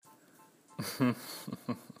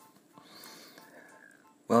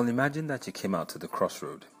Well, imagine that you came out to the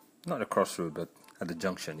crossroad. Not a crossroad, but at the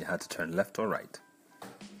junction. You had to turn left or right.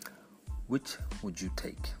 Which would you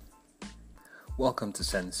take? Welcome to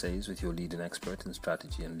Senseis with your leading expert in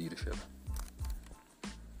strategy and leadership.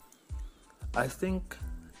 I think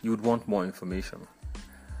you would want more information.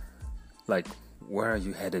 Like, where are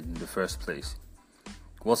you headed in the first place?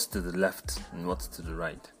 What's to the left and what's to the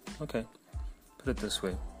right? Okay, put it this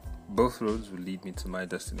way. Both roads will lead me to my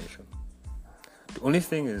destination. The only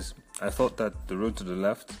thing is, I thought that the road to the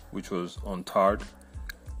left, which was untarred,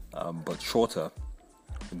 but shorter,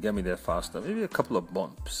 would get me there faster. Maybe a couple of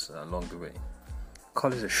bumps along the way.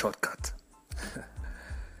 Call it a shortcut.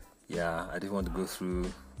 Yeah, I didn't want to go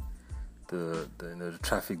through the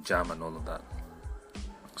traffic jam and all of that.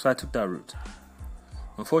 So I took that route.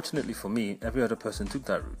 Unfortunately for me, every other person took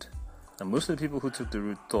that route. And most of the people who took the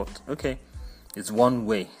route thought, okay, it's one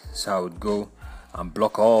way, so I would go and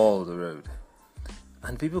block all the road.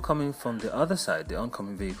 And people coming from the other side, the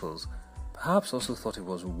oncoming vehicles, perhaps also thought it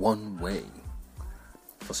was one way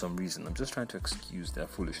for some reason. I'm just trying to excuse their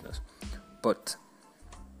foolishness. But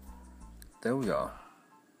there we are,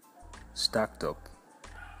 stacked up.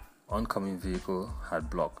 Oncoming vehicle had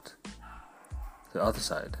blocked the other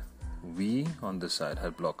side. We on this side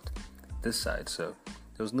had blocked this side, so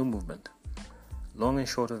there was no movement. Long and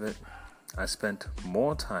short of it, I spent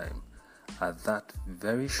more time at that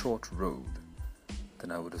very short road than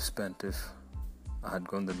I would have spent if I had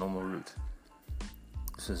gone the normal route.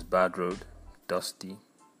 This is bad road, dusty,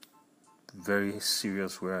 very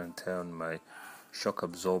serious wear and tear on my shock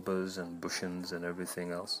absorbers and bushings and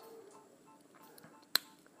everything else.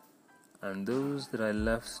 And those that I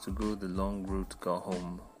left to go the long route got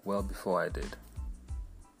home well before I did.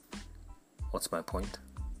 What's my point?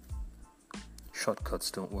 Shortcuts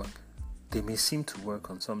don't work. They may seem to work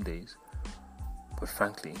on some days, but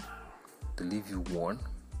frankly, they leave you worn,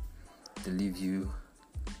 they leave you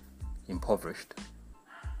impoverished.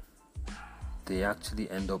 They actually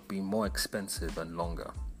end up being more expensive and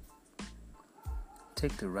longer.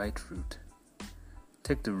 Take the right route.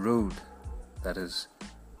 Take the road that is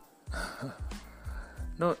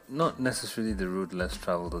not necessarily the road less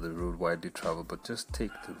traveled or the road widely traveled, but just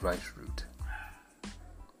take the right route.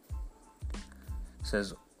 It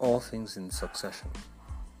says all things in succession.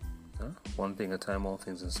 One thing at a time, all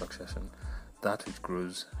things in succession. That which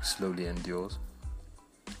grows slowly endures.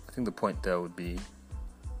 I think the point there would be,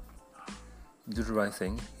 do the right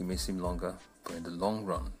thing. It may seem longer, but in the long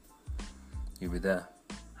run, you'll be there.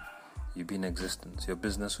 You'll be in existence. Your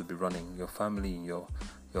business would be running. Your family, your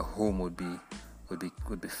home would be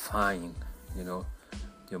fine.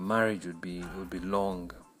 Your marriage would be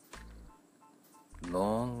long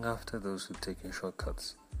after those who've taken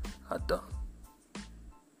shortcuts are done.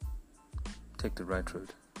 Take the right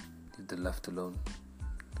road. Leave the left alone.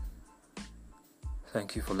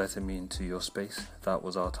 Thank you for letting me into your space. That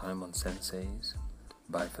was our time on Senseis.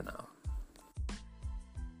 Bye for now.